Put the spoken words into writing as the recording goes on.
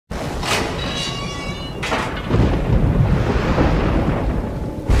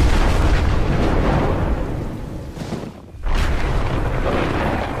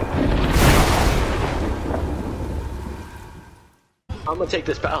gonna take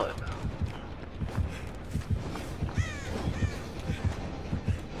this pallet.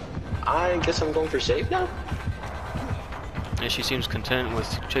 I guess I'm going for save now? Yeah, she seems content with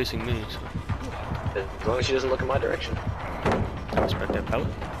chasing me, so. As long as she doesn't look in my direction. I respect that pallet.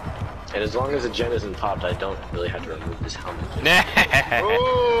 And as long as the gen isn't popped, I don't really have to remove this helmet.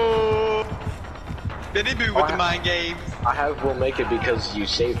 Oh! Benny Boo with the mind games. I have will make it because you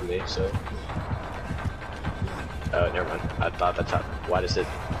saved me, so. Oh, never mind. I thought that's how. Why does it?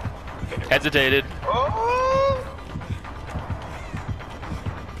 Okay, Hesitated. Oh!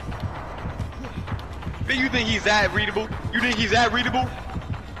 Do you think he's that readable? You think he's that readable?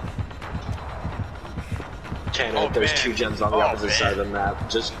 Tanner, there's 2 gens on the opposite side of the map.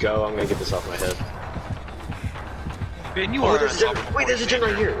 Just go. I'm gonna get this off my head. Ben, you Oh, are. there's a gen. Wait, there's a gen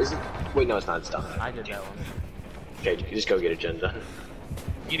right here. Is it? Wait, no, it's not. It's done. I did that one. Okay, just go get a gen done.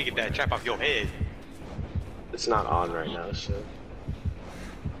 You need to get that trap off your head. It's not on right now, so.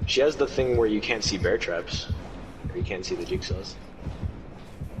 She has the thing where you can't see bear traps. Or you can't see the jigsaws.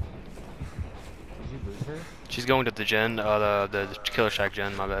 Did you lose her? She's going to the gen, the Killer Shack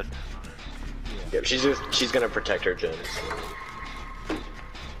gen, my bad. Yep, she's gonna protect her gens.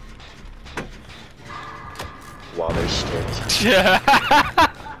 While they're stripped. Yeah.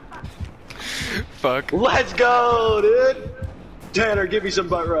 Fuck. Let's go, dude! Tanner, give me some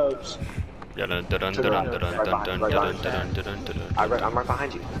butt rubs. I'm I'm right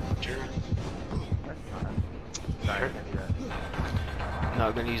behind you. Sorry.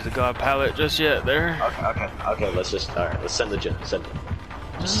 not gonna use the god palette just yet there. Okay, let's just, alright, let's send the gen, send it.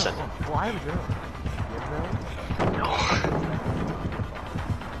 Just send it. Why would you?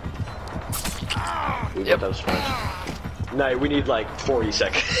 We got those first. No, we need like 40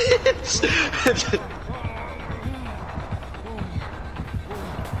 seconds.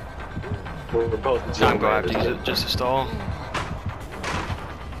 We're both I'm gonna have to use it just to stall.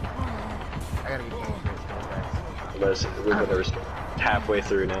 I gotta get you. Listen, we're gonna halfway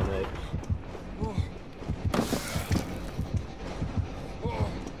through now, Nate.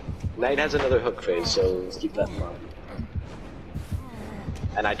 Knight has another hook phase, so let's keep that in mind.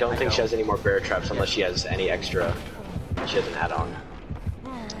 And I don't think she has any more bear traps unless she has any extra she doesn't add on.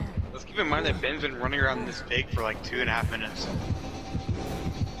 Let's keep in mind that Ben's been running around this pig for like 2.5 minutes.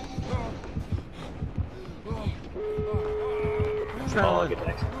 It's Oh, I'll not get that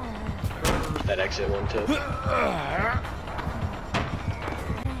exit. That exit one too. Where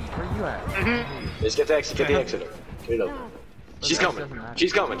are you at? Just get the exit, get the exit. Get it over. She's coming.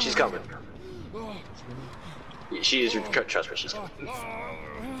 She's coming. She's coming. She is. Trust me, she's coming.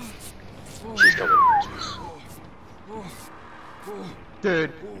 She's coming.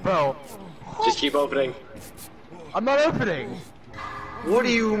 Dude, bro. Just keep opening. I'm not opening. What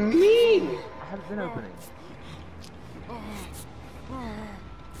do you mean? I haven't been opening.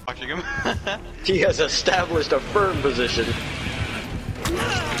 Watching him. He has established a firm position.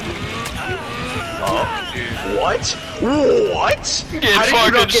 Oh. What? What? Get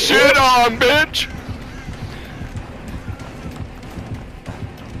fucking shit on, bitch!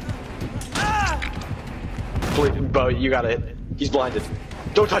 Please, Bo, you got it. He's blinded.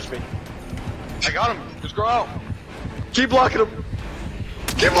 Don't touch me. I got him. Just go out. Keep blocking him.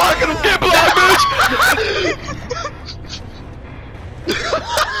 Keep blocking him. Get blocked, bitch!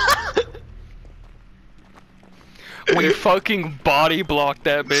 We fucking body blocked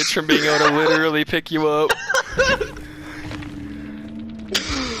that bitch from being able to literally pick you up.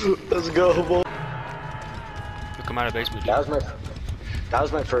 Let's go, boy. We'll come out of basement, dude. That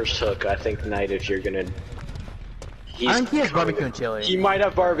was my first hook. I think Knight, if you're gonna. I think he has barbecue and chili. He might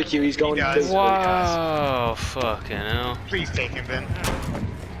have barbecue. He's going. He does. Wow, fucking hell. Please take him, Ben.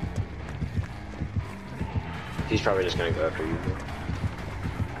 He's probably just gonna go after you.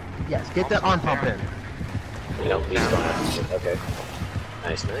 Yes, get that arm pump in. You know, he's going after you. Okay.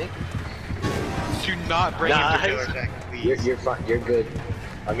 Nice, Knight. Do not bring him to Nice. Killer Shack, please. You're fine. You're good.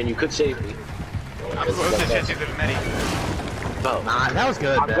 I mean, you could save me. I'm close to Jesse the Medi. Bo. Nah, that was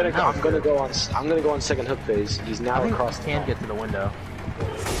good. I'm Ben. gonna That was good. go on. I'm gonna go on second hook phase. He's now I think across. he can get to the window.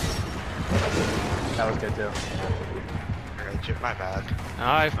 That was good too. Alright, Chip, my bad.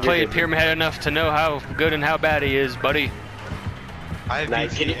 I've played Pyramid Head enough to know how good and how bad he is, buddy. I have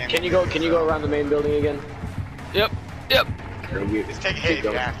Knight, BC can you go around the main building again? Yep, yep. Just take a hit if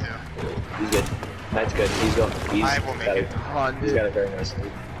you have to. He's good. Knight's good. He's going. I will make it. He's got it very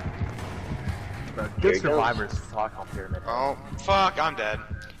nicely. Bro, Here good he goes. survivors talk on Pyramid. Oh, fuck, I'm dead.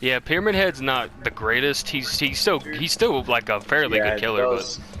 Yeah, Pyramid Head's not the greatest. He's still like a fairly good killer,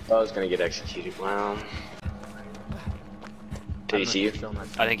 but Bo's gonna get executed. Wow. Did he see you?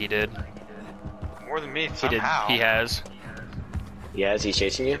 I think he did. More than me, He did. somehow. He has. Yeah, is he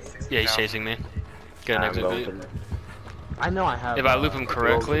chasing you? Yeah, he's No. chasing me. Get an I'm exit going beat. for- I know I have. If I loop him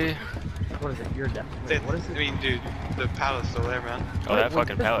correctly. What is it? You're definitely. What is I it? mean, dude, the pallet's still there, man. Oh, that Wait,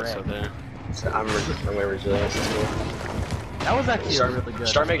 fucking what's pallet's red? still there. I'm gonna resilience this one. That was actually Start, really good.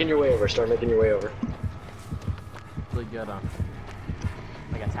 start making your way over. Start making your way over. Really good.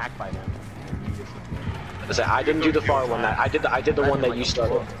 Like attacked by them. And you just- I didn't do the far one. I did the one that you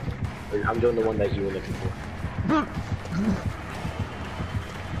started. I'm doing the one that you were looking for.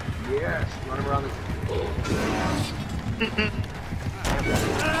 Yes. Run him around the.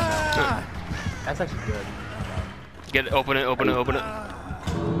 That's actually good. Get it, open it, open it, open it.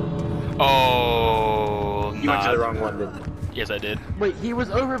 Oh, You went to the wrong one, didn't you? Yes, I did. Wait, he was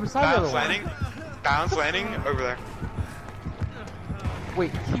over beside the other Balance one. landing. Balance landing over there.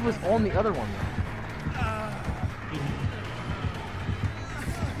 Wait, he was on the other one.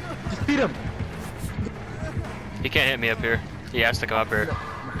 Just beat him. He can't hit me up here. He has to come up here.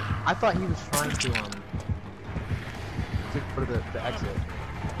 I thought he was trying to go to the exit.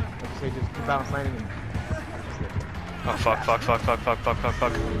 Like you say, just keep balance landing and exit. Oh fuck, fuck, fuck, fuck, fuck, fuck, fuck,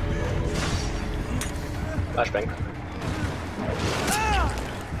 fuck. Flashbang.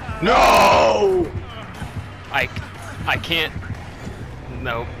 No! I can't.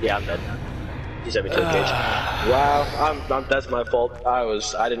 Nope. Yeah, I'm dead. He's at me to the cage. Wow, that's my fault.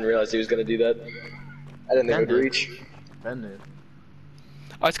 I didn't realize he was gonna do that. I didn't think it would reach. Ben knew.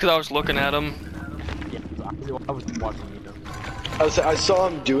 Oh, it's because I was looking at him. Yeah, I was watching you. I saw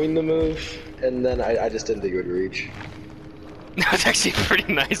him doing the move, and then I just didn't think it would reach. That was actually a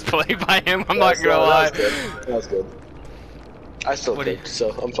pretty nice play by him. I'm not gonna lie. That was good. I still What do you- picked, so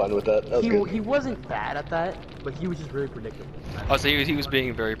I'm fine with that. That was good. He wasn't bad at that, but he was just really predictable. Oh, so he was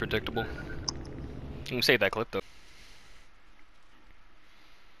being very predictable. I'm gonna save that clip though.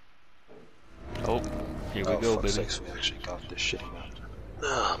 Oh, here we go, baby. Sakes, we actually got this shitty map.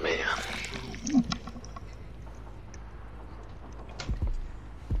 Oh man.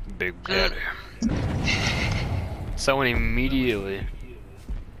 Big daddy. Someone immediately.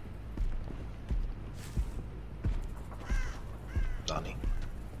 Donnie.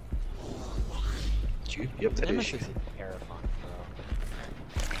 You have that Nemesis issue. is terrifying, bro.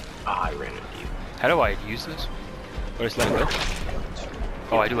 Ah, I ran into you. How do I use this? Or just let it go?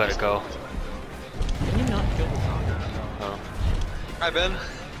 Oh, I do let it go. Can you not kill the zombie? Oh, Hi, Ben.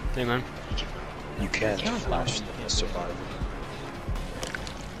 hey man. You can It's kinda flash fun. the survivor.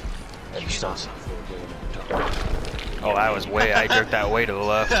 You saw something. Oh, that was way. I jerked that way to the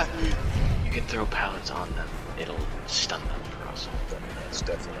left. You can throw pallets on them. It'll stun them for us. That's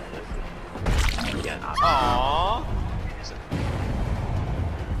definitely Yeah. Aww.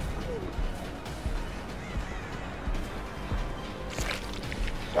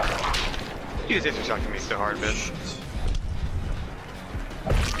 You just disrespected me so hard, Ben.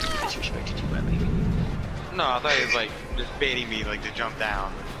 Disrespected you by leaving. No, I thought he was like just baiting me like to jump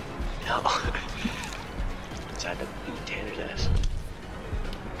down. No. Inside the beat Tanner's ass.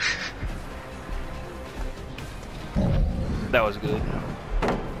 That was good.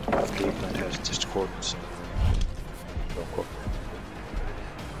 Caveman has discordance. Real quick.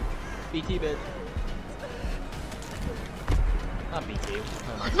 BT bit. Not BT.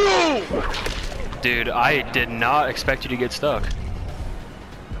 Dude, I did not expect you to get stuck.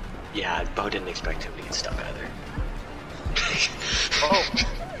 Yeah, Bo didn't expect him to get stuck either. Oh,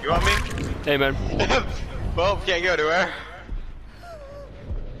 you want me? Hey man. Well, can't go to her.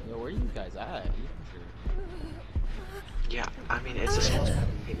 Yo, where are you guys at? Yeah, I mean it's a small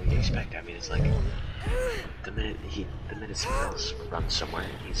thing we expect. I mean it's like the minute someone else runs somewhere,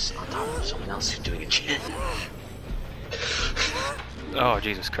 he's on top of someone else who's doing a chin. Oh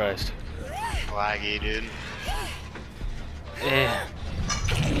Jesus Christ. Laggy, dude. Yeah.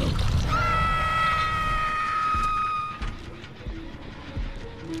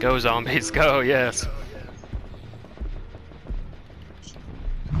 Go zombies, go, yes.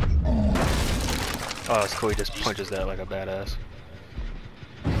 Oh, it's cool, he just punches that like a badass.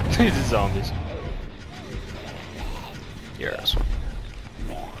 These are zombies. Yes.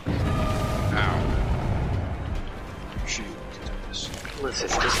 Shoot. Listen,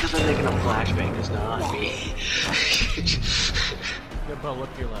 just because I'm making a flashbang does not mean. Yo, bro,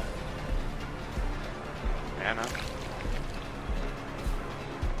 look to your left. Anna.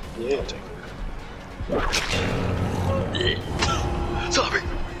 Yeah. Zombie.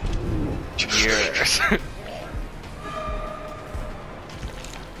 Yes.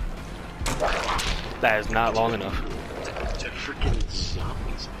 That is not long enough. They're freaking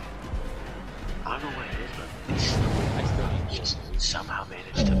zombies, man. I don't know what it is, but I still need they just somehow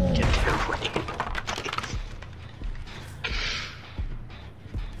managed to get their way.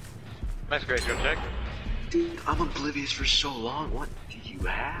 Nice, great. Go check. Dude, I'm oblivious for so long. What do you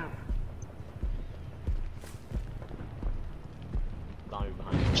have? Zombie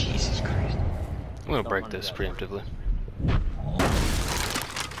behind you. Jesus Christ. I'm gonna Don't break run this into that preemptively.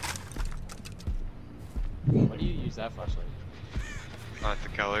 Why do you use that flashlight? I like the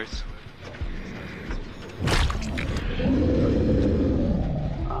colors.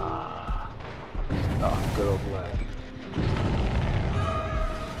 Oh, good old black.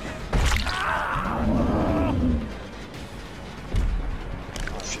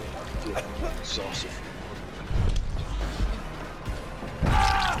 Oh shit, I feel exhausted.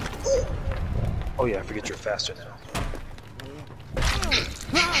 Oh yeah, I forget you're faster now.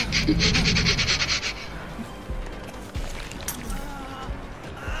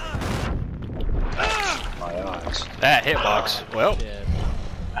 My eyes. That hitbox. Well, Yeah.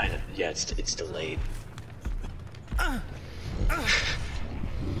 Yeah, it's delayed. Are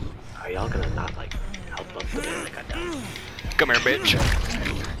y'all gonna not like help up the man that got down? come here, bitch.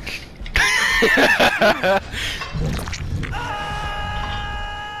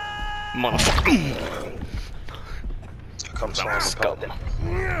 Motherfucker. Here comes Simon Paladin.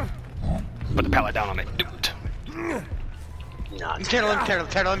 Put the pallet down on me. Dude. Not. Tanner, let me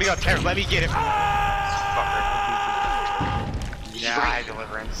go. Tanner, let me get him. Fucker. Yeah,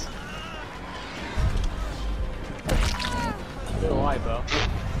 deliverance. So why, Bo?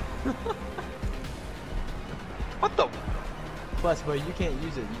 What the? Plus, Bo, you can't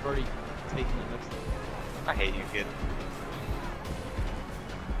use it. You've already taken it next to it. I hate you, kid.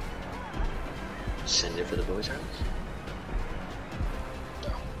 Send it for the boys' house?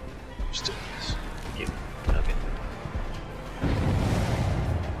 No. Still is. You. Okay.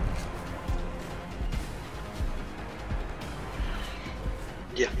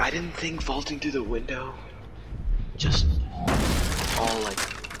 Yeah, I didn't think vaulting through the window just all like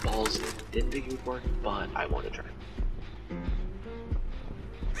balls in. Didn't think it would work, but I want to try.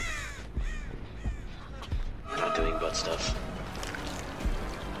 Not doing butt stuff.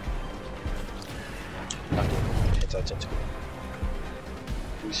 Not doing it. Can't touch into it.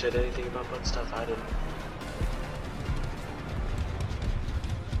 Who said anything about butt stuff? I didn't.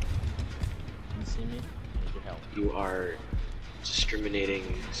 You see me? I need your help. You are discriminating,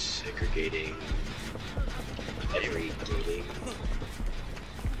 segregating, segregating.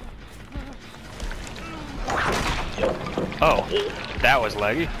 Oh, that was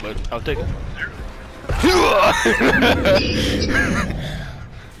laggy, but I'll take it.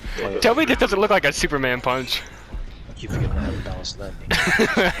 Tell me this doesn't look like a Superman punch. You forget I have a balanced landing.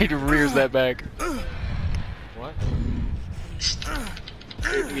 He rears that back. What?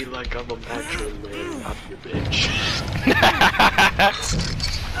 Treat me like I'm a macho man, not your bitch.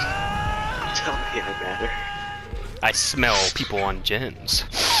 Tell me I matter. I smell people on gens.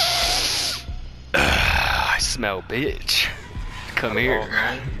 I smell bitch. Come here.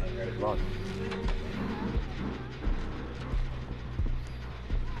 I gotta run.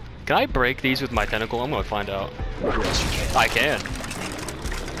 Can I break these with my tentacle? I'm gonna find out. Yes, you can. I can.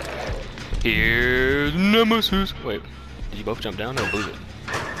 Here's Nemesis. Wait, did you both jump down or lose it?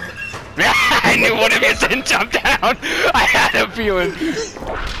 I knew one of you didn't jump down. I had a feeling.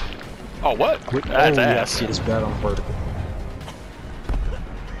 Oh, what? That's oh, yeah, ass. see this bad on vertical.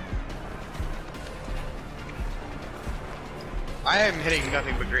 I am hitting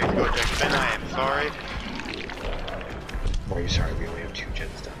nothing but great go check. Ben, I am sorry. Why are you sorry? We only have 2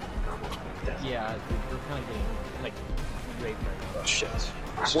 gens done. Yeah, we're kind of getting, like, raped right now. Oh shit.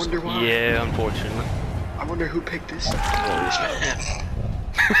 I wonder why. Yeah, unfortunately. I wonder who picked this. Oh, this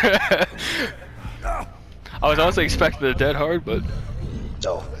I was honestly expecting the dead hard, but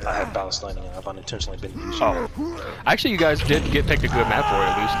No, I have balanced landing and I've unintentionally been using actually, you guys did get picked a good map for it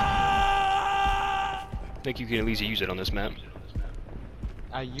at least. I think you can at least use it on this map.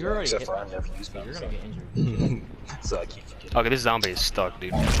 You're already except hit for I by never it, use so you're balanced gonna get landing. injured. So I keep forgetting. Okay, this zombie is stuck,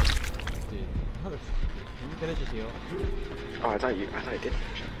 dude. Dude, can you finish his heal? Oh, I thought you did finish it.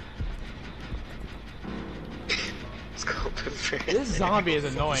 Let's go. This zombie is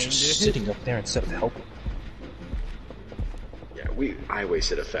annoying, dude. Just sitting up there instead of helping. Yeah, I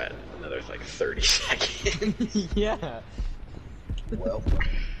wasted a fat another like 30 seconds. Yeah. Well,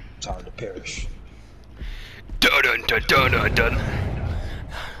 time to perish. Dun dun dun dun dun dun.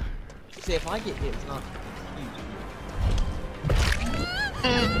 See, if I get hit, it's not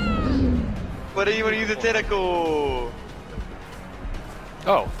What do you want to use a tentacle?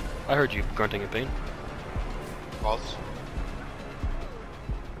 Oh, I heard you grunting in pain. False.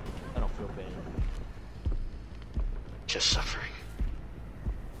 I don't feel pain. Just suffering.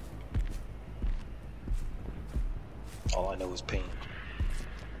 All I know is pain.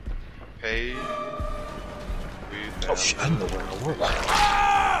 Pay. Oh shit, I didn't know where I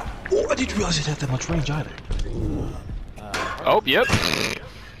was. Oh, I didn't realize it had that much range either. Oh, yep.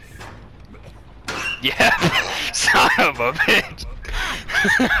 Yeah, son of a bitch.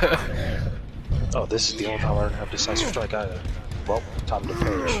 Oh, this is the only time I don't have decisive strike either. Well, time to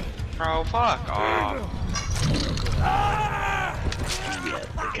perish. Bro, fuck off. Yeah,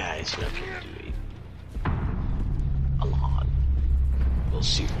 the guys who have here doing a lot will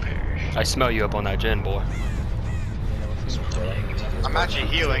soon perish. I smell you up on that gen, boy. I'm actually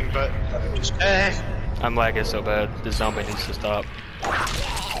healing, but I'm lagging so bad. This zombie needs to stop.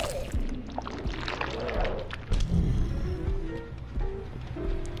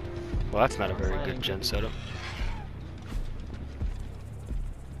 Well, that's not a very good gen setup.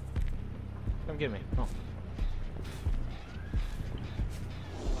 Come get me. Oh.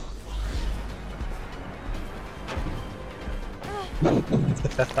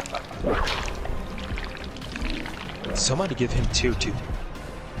 Somebody give him tier 2.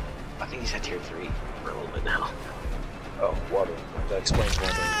 I think he's at tier 3 for a little bit now. Oh, water. That explains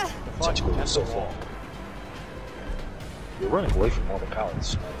why the tentacle was so long. You're running away from all the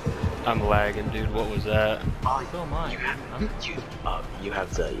pallets. I'm lagging, dude. What was that? Oh, So am I. you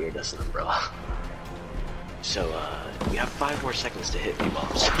have the iridescent umbrella. So, you have 5 more seconds to hit me while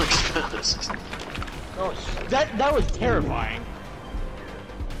I'm still exposed. Oh, that was terrifying.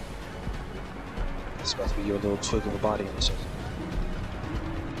 It's about to be your little twig of a body in a second.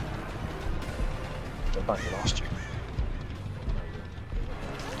 I thought you lost you.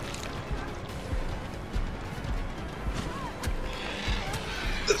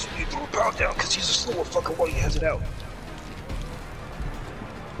 That's when you throw a pound down, because he's a slower fucker while he has it out.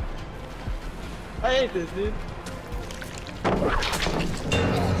 I hate this, dude. I'm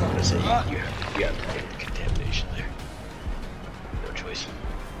gonna say you have to get the contamination there. No choice.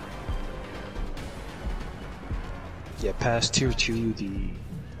 Yeah, past tier 2, the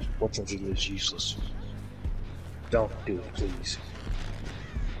weapon figure is useless. Don't do it, please.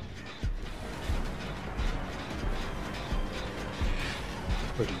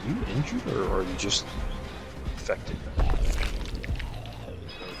 Wait, are you injured or are you just affected?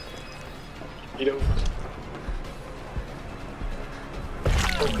 You know.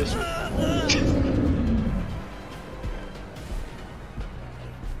 Focus.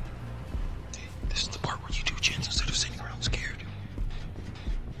 This is the part where you do gens instead of sitting around scared.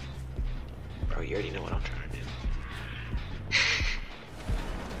 Bro, you already know what I'm trying to do.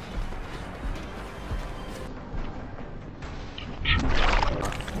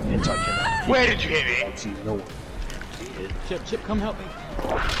 where did you hit me? Actually, no. Chip, come help me.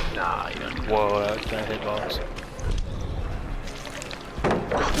 Nah, you don't. Whoa, that hitbox.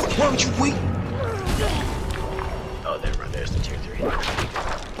 Why would you wait? Oh, never mind. There's the tier 3.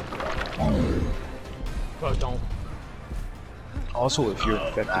 Bro, don't. Also, if you're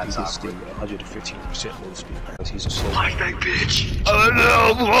infected, he gets the 115% move speed because he's a slow. Flashback, bitch!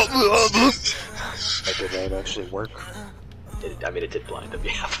 Like, did that actually work? I mean, it did blind him,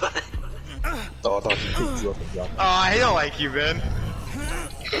 yeah, but... Oh, I thought he picked you up and dropped. Oh, I don't like you, Ben.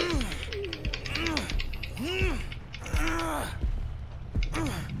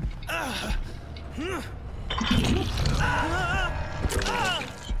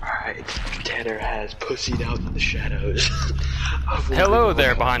 Alright, Tanner has pussied out in the shadows. Hello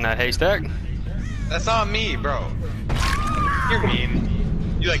there behind that haystack. That's not me, bro. You're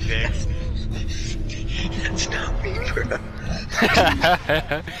mean. You like pigs. That's not me, bro.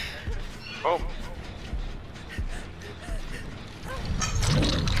 Oh.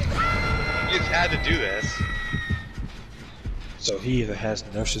 You just had to do this. So he either has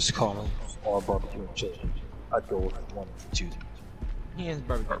nurse's calling or barbecue and chili. I'd go with one of the two. He has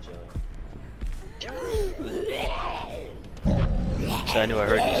barbecue chili. So I knew I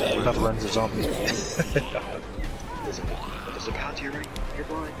heard you say Not runs a zombie. There's a cow to your right. You're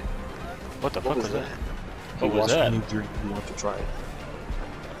blind. what the fuck was that? He What was wants that? to drink. You want to try it?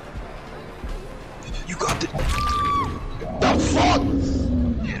 You got it. The fuck?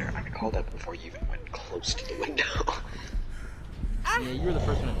 Tanner, I called that before you even went close to the window. Yeah, you were the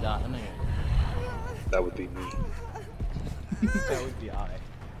first one to die. I'm not gonna... That would be me. That would be I.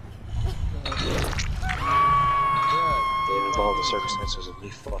 They involve the circumstances of me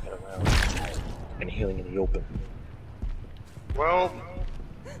fucking around and healing in the open. Well,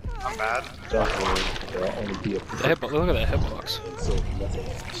 I'm bad. Don't worry, there'll only be a Look at that hitbox. so nothing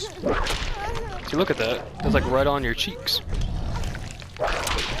else. See, look at that. It's like right on your cheeks. You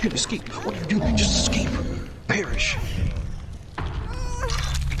can escape. What do you do? Just escape. Perish.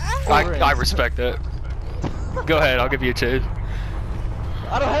 I respect that. Go ahead, I'll give you a 2.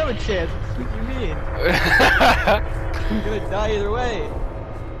 I don't have a chance. What do you mean? I'm gonna die either way.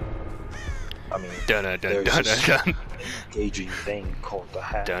 I mean, Dun dun dun there's dun this dun engaging thing called the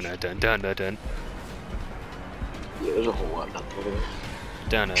hatch. dun dun dun dun dun dun Yeah, there's a whole lot of over there.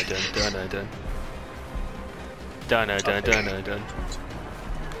 dun dun dun dun dun dun dun dun dun dun dun.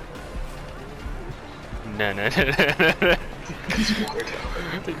 No, no, no, no.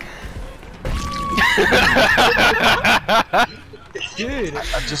 Dude.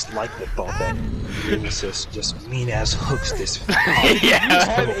 I just like the thought that Nemesis just mean ass hooks this. Yeah.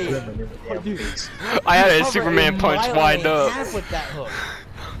 have little a- women in the damn dude. face. I had a Cover Superman punch mile wind and a up. half with that hook.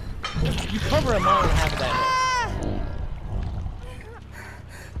 You cover a mile and a half with that hook.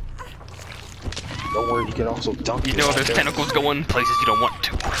 Don't worry, you can also dunk. You it know right there's there. tentacles going places you don't want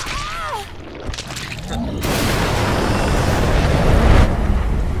to.